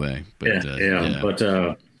that anyway. But, But,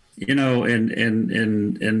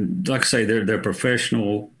 and like I say, they're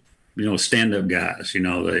professional, stand-up guys,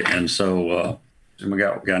 and so we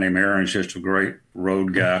got a guy named Aaron's just a great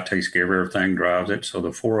road guy, takes care of everything, drives it. So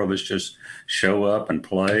the four of us just show up and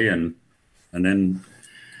play and then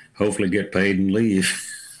hopefully get paid and leave.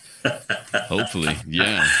 Hopefully,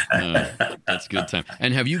 yeah. That's a good time.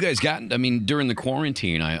 And have you guys gotten, I mean, during the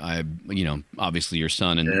quarantine, I obviously your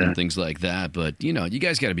son and things like that, but, you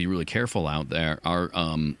guys got to be really careful out there.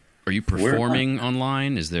 Are you performing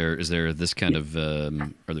online? Is there this kind of, are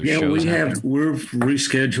there shows? We're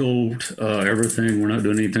rescheduled everything. We're not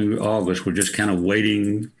doing anything in August. We're just kind of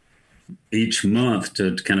waiting each month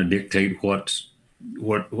to kind of dictate what's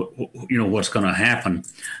going to happen.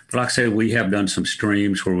 But like I said, we have done some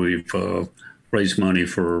streams where we've raised money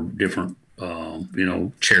for different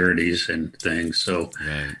charities and things. So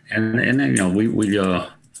right. and then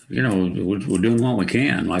we're doing what we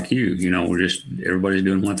can, like you. We're just everybody's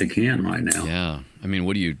doing what they can right now. Yeah. I mean,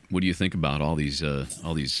 what do you think about all these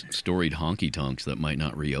storied honky tonks that might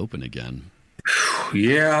not reopen again?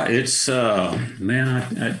 Yeah, it's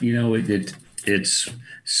it's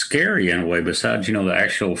scary in a way. Besides, the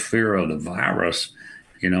actual fear of the virus,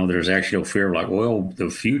 there's actual fear of like, well, the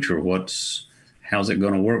future, how's it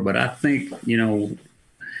going to work? But I think,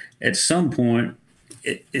 at some point,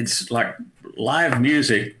 it's like live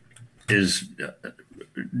music is,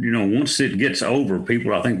 once it gets over,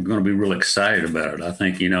 people, I think, are going to be real excited about it. I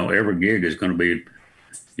think, every gig is going to be,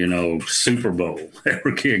 Super Bowl.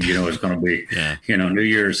 Every gig, is going to be, New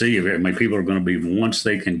Year's Eve. I mean, people are going to be, once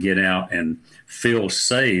they can get out and feel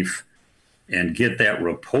safe and get that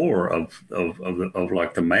rapport of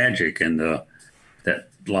like the magic and that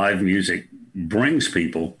live music brings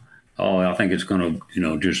people. Oh, I think it's going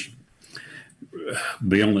to, just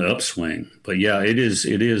be on the upswing. But yeah, it is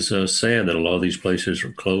sad that a lot of these places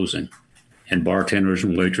are closing, and bartenders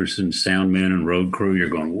and waitresses and sound men and road crew, you're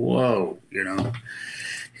going, whoa,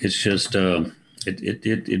 it's just,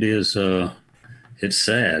 it's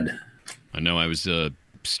sad. I know. I was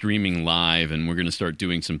streaming live, and we're going to start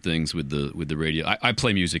doing some things with the radio. I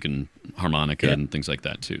play music and harmonica and things like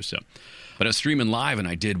that too. So, but I was streaming live, and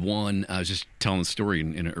I did one. I was just telling the story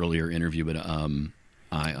in an earlier interview, but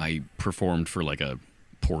I performed for like a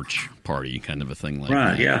porch party kind of a thing like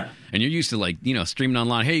that. Yeah. And you're used to streaming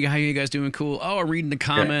online. Hey, how you guys doing? Cool. Oh, I'm reading the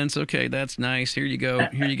comments. Yeah. Okay, that's nice. Here you go.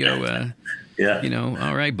 Yeah.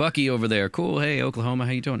 All right, Bucky over there. Cool. Hey, Oklahoma,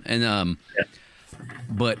 how you doing? And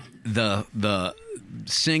but the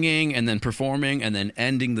singing and then performing and then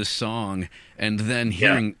ending the song and then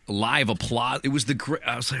hearing live applause. It was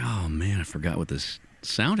I was like, oh man, I forgot what this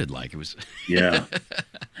sounded like. It was yeah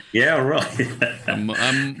right. I'm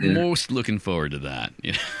most looking forward to that.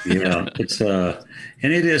 Yeah, it's and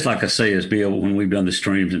it is, like I say, is be able, when we've done the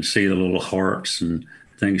streams and see the little hearts and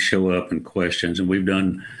things show up and questions, and we've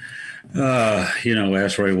done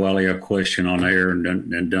ask Ray WYLIE a question on air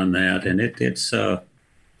and done that, and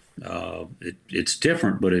it's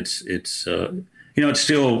different, but it's it's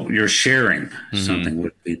still, you're sharing something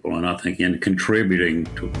with people, and I think in contributing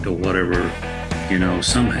to whatever,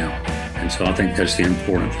 somehow. And so I think that's the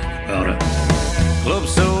important thing about it. Club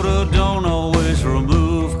soda don't always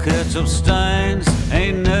remove ketchup stains.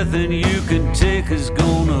 Ain't nothing you can take is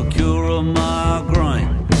gonna cure a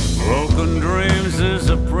migraine. Broken dreams is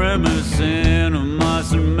a premise in a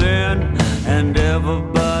mice and men, and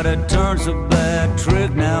everybody turns a bad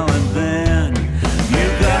trick now and then. You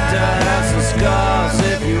got to have some scars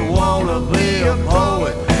if you wanna be a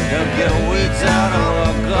poet. They'll get weeds out of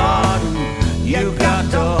a garden. You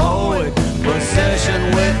got to hoe it.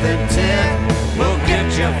 Possession with intent will get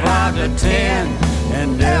you 5 to 10,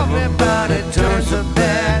 and everybody turns a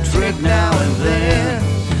bad trick now and then.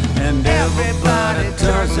 And everybody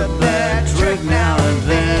turns a bad trick now and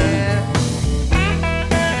then.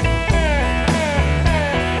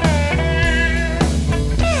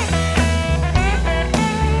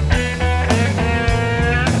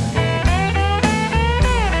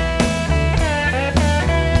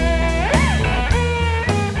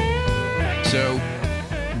 So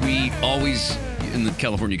we always, in the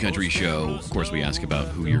California Country Show, of course, we ask about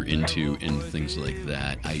who you're into and things like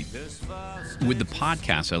that. With the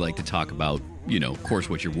podcast, I like to talk about, of course,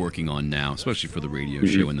 what you're working on now, especially for the radio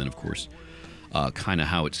show, and then, of course, kind of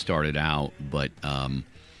how it started out. But, a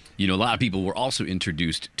lot of people were also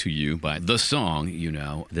introduced to you by the song,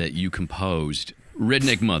 that you composed,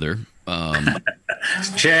 Redneck Mother.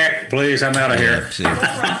 Check, please. I'm out of here. See,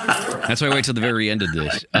 that's why I wait till the very end of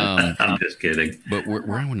this. I'm just kidding. But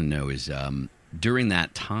where I want to know is, during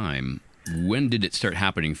that time, when did it start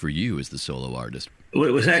happening for you as the solo artist? Well,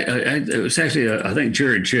 it was actually, I think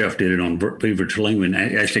Jerry Jeff did it on Beaver Tlingman.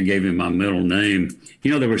 I actually gave him my middle name.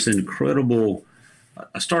 There was incredible.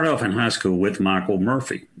 I started off in high school with Michael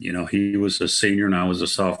Murphy. He was a senior and I was a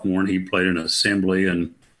sophomore, and he played an assembly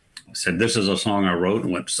and said, "This is a song I wrote,"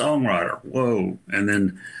 and went, "Songwriter, whoa." And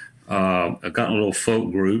then I got in a little folk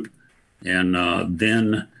group, and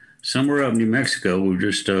then somewhere up in New Mexico, we were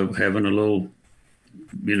just having a little,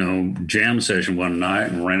 jam session one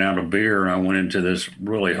night and ran out of beer. And I went into this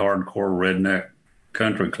really hardcore redneck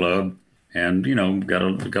country club and, got a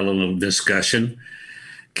little discussion.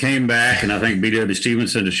 Came back, and I think B.W.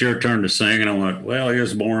 Stevenson, it's your turn to sing. And I went, well, he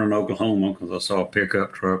was born in Oklahoma, because I saw a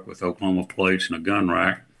pickup truck with Oklahoma plates and a gun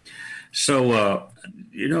rack. So,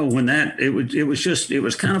 when it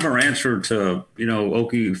was kind of our answer to,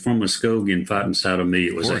 Okie from Muskogee fight inside of me.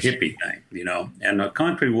 It was a hippie thing, and the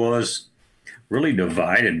country was really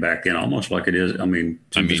divided back then, almost like it is. To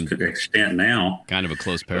this extent now. Kind of a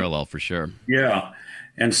close parallel for sure. Yeah.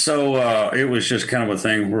 And so it was just kind of a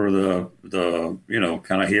thing where the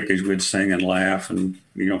kind of hippies would sing and laugh and,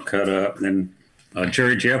 cut up. And then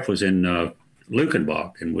Jerry Jeff was in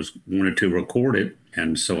Lukenbach and wanted to record it.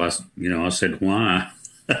 And so I said, why?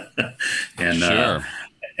 And sure.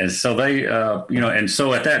 And so they, and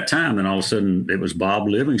so at that time, then all of a sudden it was Bob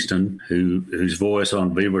Livingston whose voice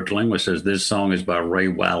on Beaver Tlingwa says this song is by Ray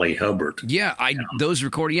Wiley Hubbard. Yeah, those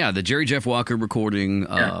recording, the Jerry Jeff Walker recording,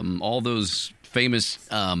 all those famous,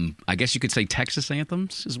 I guess you could say Texas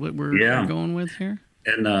anthems is what we're going with here.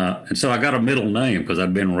 And so I got a middle name because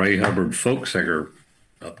I'd been Ray Hubbard folk singer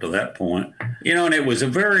up to that point, and it was a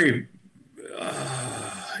very,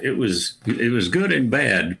 it was good and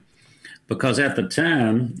bad. Because at the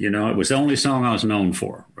time, it was the only song I was known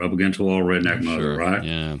for, Up Against the Wall, Redneck Mother, right?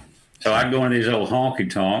 Yeah. So I'd go in these old honky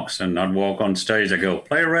tonks, and I'd walk on stage. I'd go,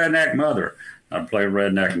 play Redneck Mother. I'd play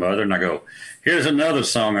Redneck Mother, and I go, here's another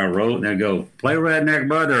song I wrote, and I'd go, play Redneck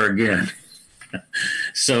Mother again.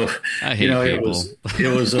 So, I hate people.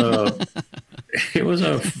 it was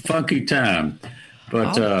a funky time.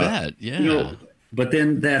 But, I'll bet, yeah. But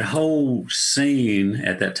then that whole scene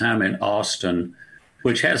at that time in Austin,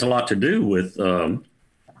 which has a lot to do with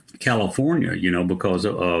California, because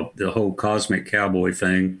of the whole Cosmic Cowboy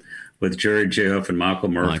thing with Jerry Jeff and Michael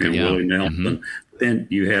Murphy and Willie Nelson. Mm-hmm. Then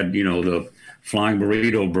you had, the Flying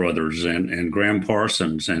Burrito Brothers and Graham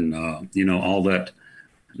Parsons and, all that,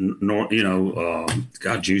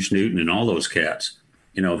 Juice Newton and all those cats.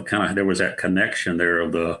 There was that connection there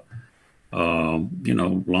of the,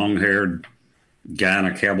 long-haired guy in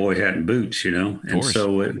a cowboy hat and boots, and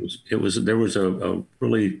so there was a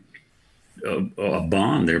really a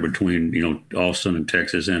bond there between Austin and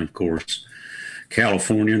Texas, and of course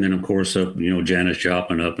California, and then of course up Janis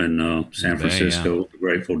Joplin up in San Francisco, the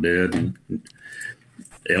Grateful Dead and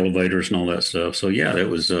Elevators and all that stuff. So it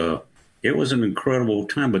was an incredible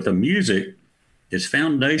time. But the music, its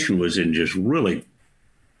foundation was in just really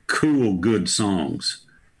cool, good songs,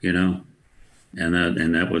 and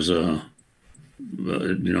that was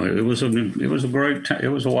it was a great time. It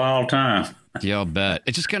was a wild time. Yeah, I'll bet.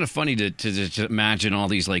 It's just kind of funny to just imagine all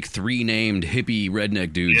these like three named hippie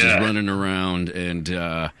redneck dudes just running around and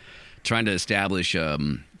trying to establish, a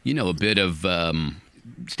bit of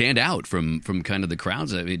stand out from kind of the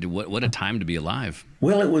crowds. I mean, what a time to be alive.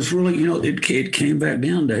 Well, it was really, it came back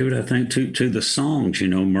down, David, I think, to the songs.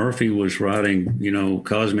 Murphy was writing,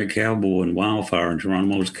 Cosmic Cowboy and Wildfire and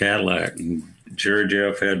Geronimo's Cadillac, and Jerry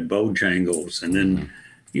Jeff had Bojangles, and then,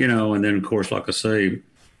 and then of course, like I say,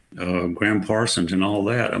 Graham Parsons and all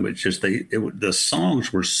that. I mean, it's just the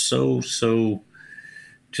songs were so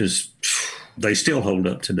just, they still hold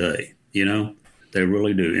up today. They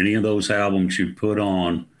really do. Any of those albums you put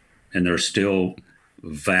on, and they're still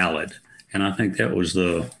valid. And I think that was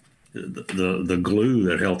the glue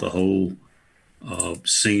that held the whole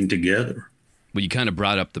scene together. Well, you kind of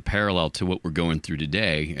brought up the parallel to what we're going through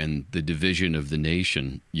today and the division of the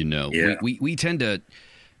nation. Yeah. We tend to,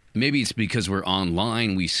 maybe it's because we're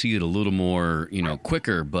online, we see it a little more,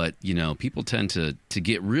 quicker, but, people tend to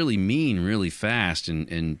get really mean really fast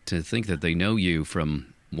and to think that they know you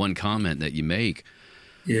from one comment that you make.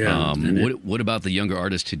 Yeah. What about the younger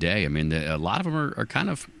artists today? I mean, a lot of them are kind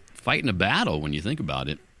of fighting a battle when you think about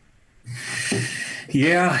it.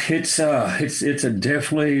 Yeah, it's a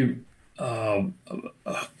definitely a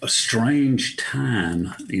strange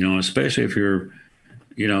time, especially if you're,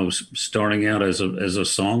 starting out as a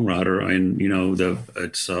songwriter. And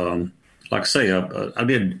it's like I say, I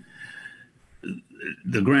did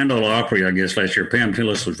the Grand Ole Opry, I guess, last year. Pam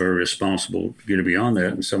Tillis was very responsible to get it beyond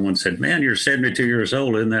that. And someone said, "Man, you're 72 years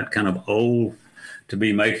old. Isn't that kind of old to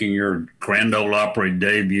be making your Grand Ole Opry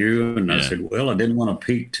debut. And I said, well, I didn't want to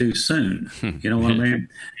peak too soon. You know what I mean?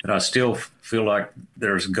 But I still feel like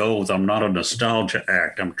there's goals. I'm not a nostalgia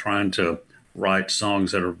act. I'm trying to write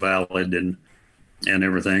songs that are valid and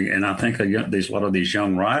everything. And I think a lot of these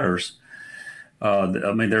young writers,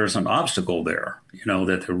 I mean, there's an obstacle there, you know,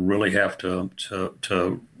 that they really have to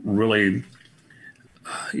really,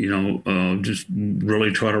 you know, just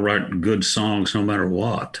really try to write good songs no matter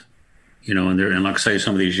what. You know, and like I say,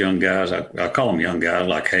 some of these young guys, I call them young guys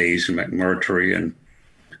like Hayes and McMurtry and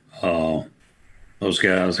those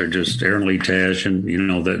guys are just Aaron Lee Tash, and you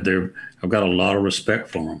know that I've got a lot of respect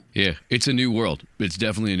for them. Yeah, it's a new world. It's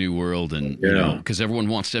definitely a new world, and you know, because everyone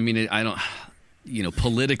wants to. I mean, I don't, you know,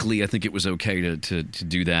 politically, I think it was okay to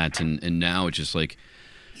do that, and now it's just like,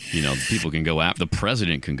 you know, people can go after the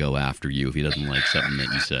president can go after you if he doesn't like something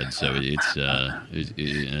that you said. So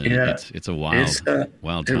it's a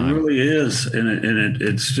wild time. It really is, and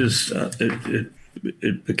it's just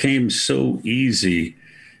it became so easy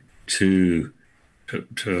to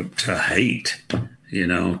hate. You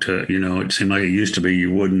know, it seemed like it used to be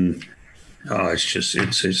you wouldn't. It's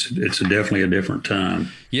definitely a different time.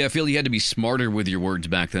 Yeah, I feel you had to be smarter with your words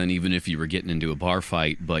back then, even if you were getting into a bar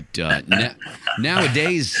fight. But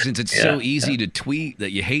nowadays, since it's so easy to tweet that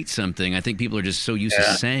you hate something, I think people are just so used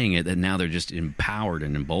to saying it that now they're just empowered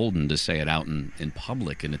and emboldened to say it out in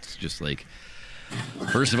public. And it's just like,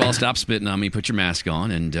 first of all, stop spitting on me, put your mask on,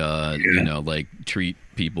 and you know, like treat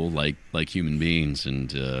people like human beings.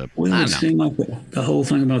 And well, it seemed like the whole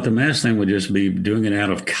thing about the mask thing would just be doing it out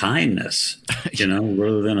of kindness, you know,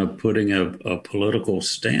 rather than putting a political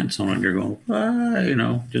stance on it. You're going, you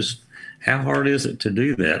know, just how hard is it to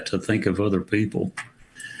do that? To think of other people,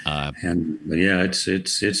 and yeah, it's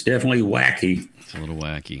definitely wacky. It's a little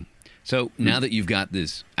wacky. So now that you've got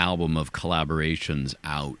this album of collaborations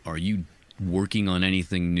out, are you working on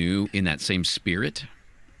anything new in that same spirit?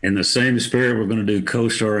 In the same spirit, we're going to do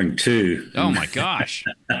co-starring too. Oh my gosh!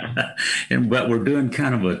 But we're doing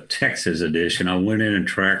kind of a Texas edition. I went in and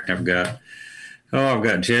tracked. I've got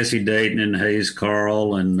Jesse Dayton and Hayes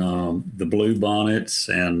Carl and the Blue Bonnets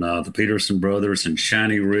and the Peterson Brothers and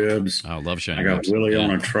Shiny Ribs. I love Shiny Ribs. I got Willie on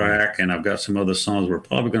a track, and I've got some other songs. We're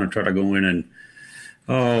probably going to try to go in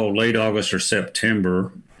and late August or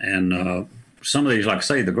September. And some of these, like I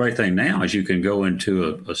say, the great thing now is you can go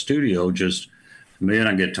into a studio, just me and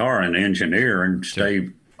a guitar and engineer, and stay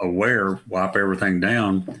aware, wipe everything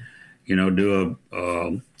down, you know, do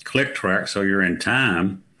a click track so you're in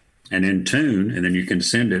time and in tune, and then you can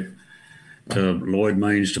send it to Lloyd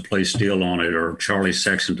Maines to play steel on it or Charlie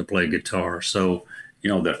Sexton to play guitar. So, you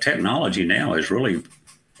know, the technology now is really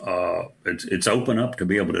it's open up to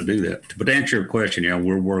be able to do that. But to answer your question, yeah,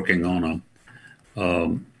 we're working on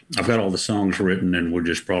I've got all the songs written, and we're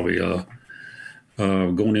just probably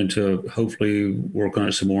going into hopefully work on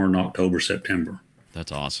it some more in October, September.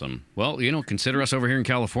 That's awesome. Well, you know, consider us over here in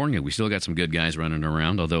California. We still got some good guys running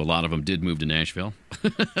around, although a lot of them did move to Nashville.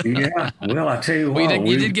 Yeah, well, I tell you what.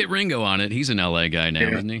 You did get Ringo on it. He's an L.A. guy now,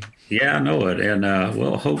 isn't he? Yeah, I know it. And,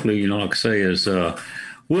 well, hopefully, you know, like I say, is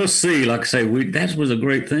we'll see. Like I say, that was a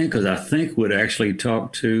great thing because I think we'd actually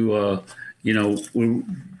talk to, you know, we're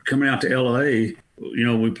coming out to L.A., you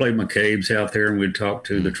know, we played McCabe's out there, and we'd talk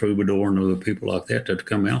to the Troubadour and other people like that to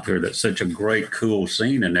come out there. That's such a great, cool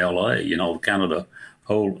scene in L.A., you know, kind of the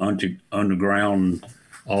whole underground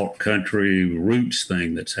alt-country roots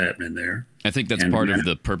thing that's happening there. I think that's part of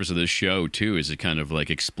the purpose of this show, too, is to kind of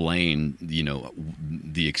like explain, you know,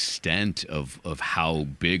 the extent of how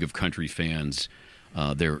big of country fans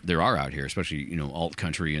there are out here, especially, you know,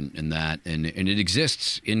 alt-country and that. And it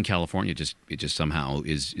exists in California, it just somehow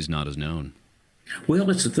is not as known. Well,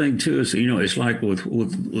 it's the thing too. Is, you know, it's like with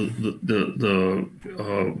the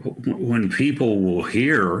when people will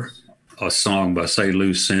hear a song by, say,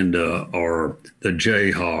 Lucinda or the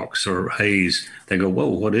Jayhawks or Hayes, they go, "Whoa,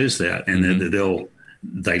 what is that?" And then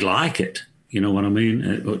they like it. You know what I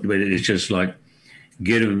mean? But it's just like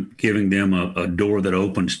giving them a door that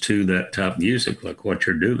opens to that type of music, like what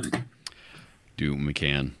you're doing. Do what we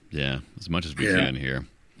can, yeah, as much as we can here.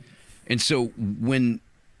 And so when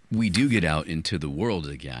we do get out into the world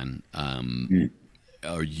again,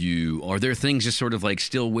 are there things just sort of like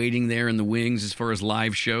still waiting there in the wings as far as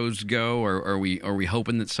live shows go, or are we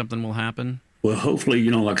hoping that something will happen? Well, hopefully,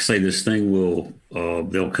 you know, like I say, this thing will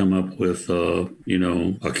they'll come up with you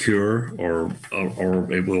know, a cure, or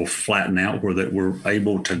it will flatten out where that we're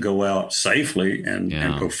able to go out safely and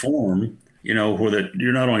perform. You know, where that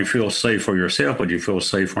you not only feel safe for yourself, but you feel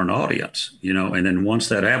safe for an audience, you know. And then once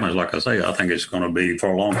that happens, like I say, I think it's going to be,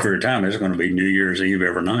 for a long period of time, it's going to be New Year's Eve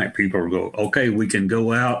every night. People will go, okay, we can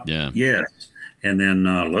go out. Yeah. Yes. and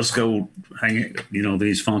then let's go hang,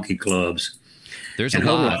 these funky clubs. There's a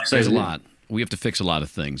lot. We have to fix a lot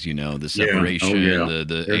of things, the separation,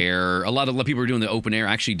 the air. A lot of people are doing the open air.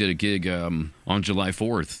 I actually did a gig on July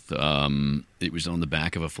 4th. It was on the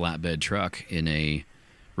back of a flatbed truck in a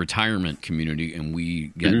retirement community, and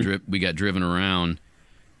we got driven around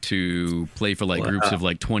to play for groups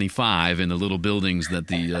of 25 in the little buildings that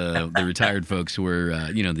the retired folks were,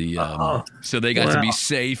 so they got to be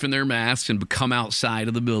safe in their masks and come outside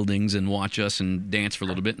of the buildings and watch us and dance for a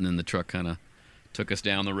little bit, and then the truck kind of took us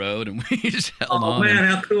down the road, and we just held on. Oh man,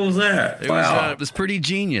 how cool is that? It was pretty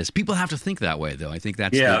genius. People have to think that way, though. I think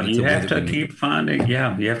that's you have to keep finding.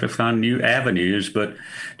 Yeah, you have to find new avenues. But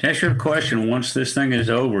to answer your question, once this thing is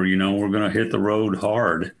over, we're going to hit the road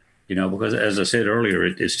hard. Because as I said earlier,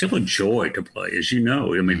 it's still a joy to play, as you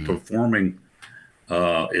know. I mean, performing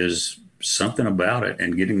is something about it,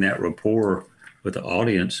 and getting that rapport with the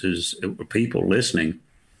audience is people listening,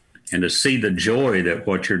 and to see the joy that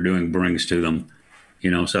what you're doing brings to them.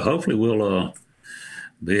 So hopefully we'll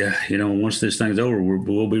be, once this thing's over,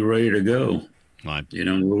 we'll be ready to go. Right.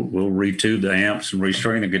 We'll retube the amps and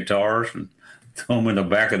restring the guitars and throw them in the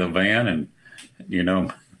back of the van, and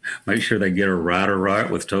make sure they get a rider right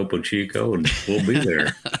with Topo Chico, and we'll be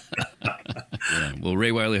there. Yeah. Well,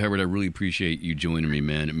 Ray Wylie Hubbard, I really appreciate you joining me,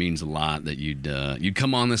 man. It means a lot that you'd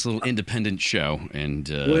come on this little independent show, and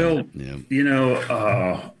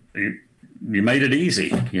you made it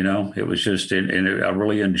easy. It was just, and I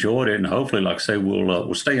really enjoyed it, and hopefully, like I say,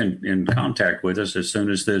 we'll stay in contact with us as soon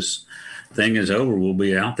as this thing is over. We'll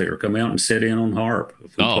be out there. Come out and sit in on harp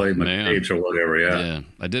if we play McCabe's or whatever. Yeah,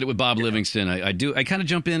 I did it with Bob Livingston. I kind of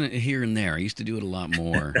jump in here and there. I used to do it a lot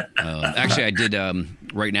more. Actually, I did.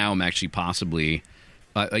 Right now, I'm actually possibly.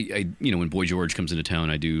 When Boy George comes into town,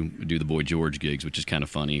 I do the Boy George gigs, which is kind of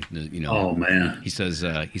funny. Oh man, he said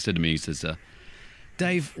to me,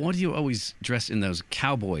 Dave, why do you always dress in those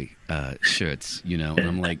cowboy shirts? And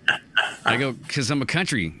I'm like, I go, because I'm a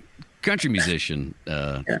country musician,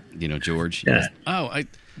 George. Yeah. Oh, I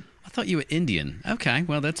thought you were Indian. Okay,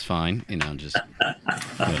 well, that's fine. Just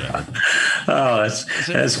whatever. Oh,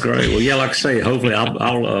 that's great. Well, yeah, like I say, hopefully I'll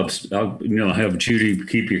have Judy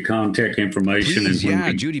keep your contact information. Please,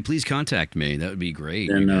 Judy, please contact me. That would be great.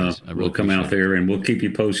 And we'll come out there and we'll keep you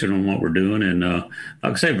posted on what we're doing. And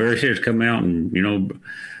like I say, very serious, come out and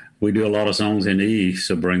we do a lot of songs in E,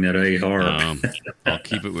 so bring that A harp. I'll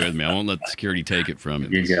keep it with me. I won't let security take it from you.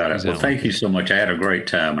 You got it. Well, thank you so much. I had a great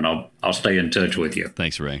time, and I'll stay in touch with you.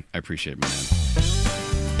 Thanks, Ray. I appreciate it, man.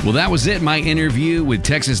 Well, that was it. My interview with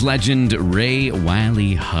Texas legend Ray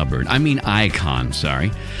Wylie Hubbard. Icon,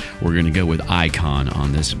 sorry. We're going to go with Icon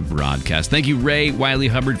on this broadcast. Thank you, Ray Wylie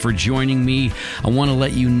Hubbard, for joining me. I want to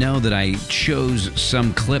let you know that I chose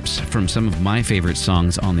some clips from some of my favorite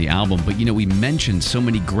songs on the album. But, we mentioned so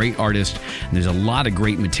many great artists, and there's a lot of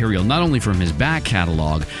great material, not only from his back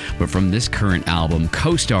catalog, but from this current album,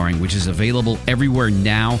 Co-Starring, which is available everywhere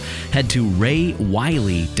now. Head to raywylie.com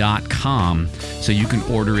so you can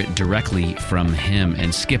order it directly from him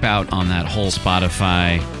and skip out on that whole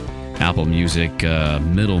Spotify, Apple Music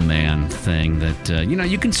middleman thing that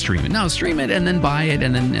you can stream it. No, stream it and then buy it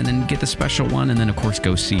and then get the special one, and then of course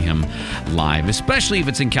go see him live, especially if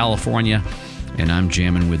it's in California and I'm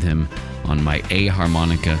jamming with him on my A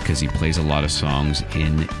harmonica because he plays a lot of songs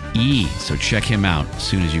in E. So check him out as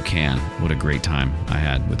soon as you can. What a great time I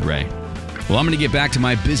had with Ray. Well, I'm going to get back to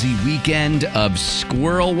my busy weekend of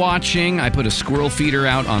squirrel watching. I put a squirrel feeder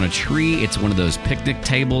out on a tree. It's one of those picnic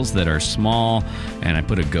tables that are small, and I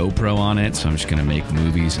put a GoPro on it, so I'm just going to make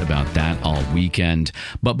movies about that all weekend.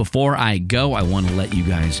 But before I go, I want to let you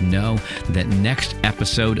guys know that next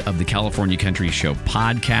episode of the California Country Show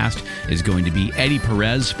podcast is going to be Eddie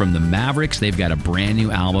Perez from the Mavericks. They've got a brand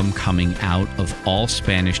new album coming out of all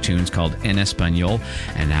Spanish tunes called En Español,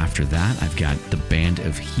 and after that, I've got the Band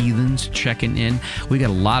of Heathens checking in. We got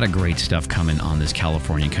a lot of great stuff coming on this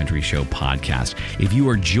California Country Show podcast. If you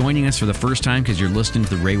are joining us for the first time because you're listening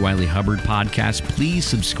to the Ray Wylie Hubbard podcast, please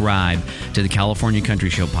subscribe to the California Country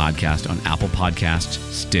Show podcast on Apple Podcasts,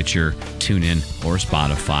 Stitcher, TuneIn, or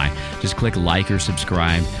Spotify. Just click like or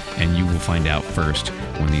subscribe and you will find out first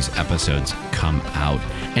when these episodes come out.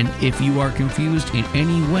 And if you are confused in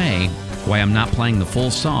any way why I'm not playing the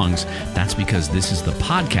full songs, that's because this is the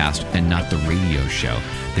podcast and not the radio show.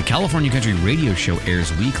 The California Country Radio Show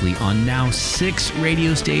airs weekly on now 6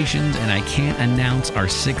 radio stations, and I can't announce our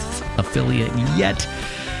 6th affiliate yet,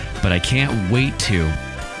 but I can't wait to.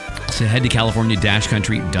 So head to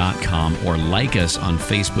california-country.com or like us on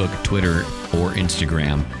Facebook, Twitter, or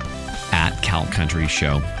Instagram at Cal Country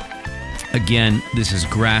Show. Again, this is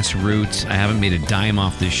grassroots. I haven't made a dime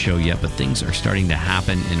off this show yet, but things are starting to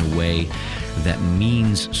happen in a way that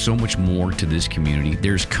means so much more to this community.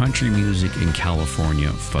 There's country music in California,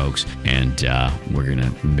 folks, and we're going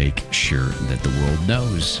to make sure that the world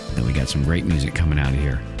knows that we got some great music coming out of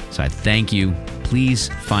here. So I thank you. Please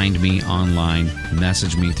find me online,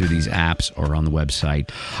 message me through these apps or on the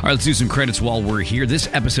website. All right, let's do some credits while we're here. This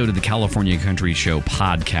episode of the California Country Show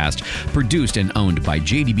podcast, produced and owned by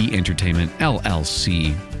JDB Entertainment,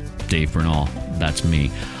 LLC. Dave Bernal, that's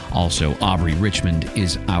me. Also, Aubrey Richmond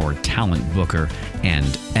is our talent booker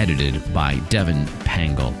and edited by Devin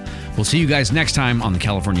Pangle. We'll see you guys next time on the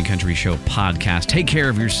California Country Show podcast. Take care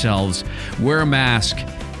of yourselves. Wear a mask.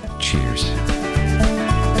 Cheers.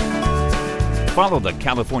 Follow the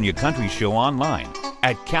California Country Show online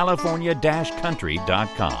at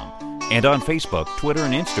california-country.com and on Facebook, Twitter,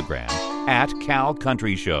 and Instagram at Cal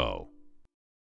Country Show.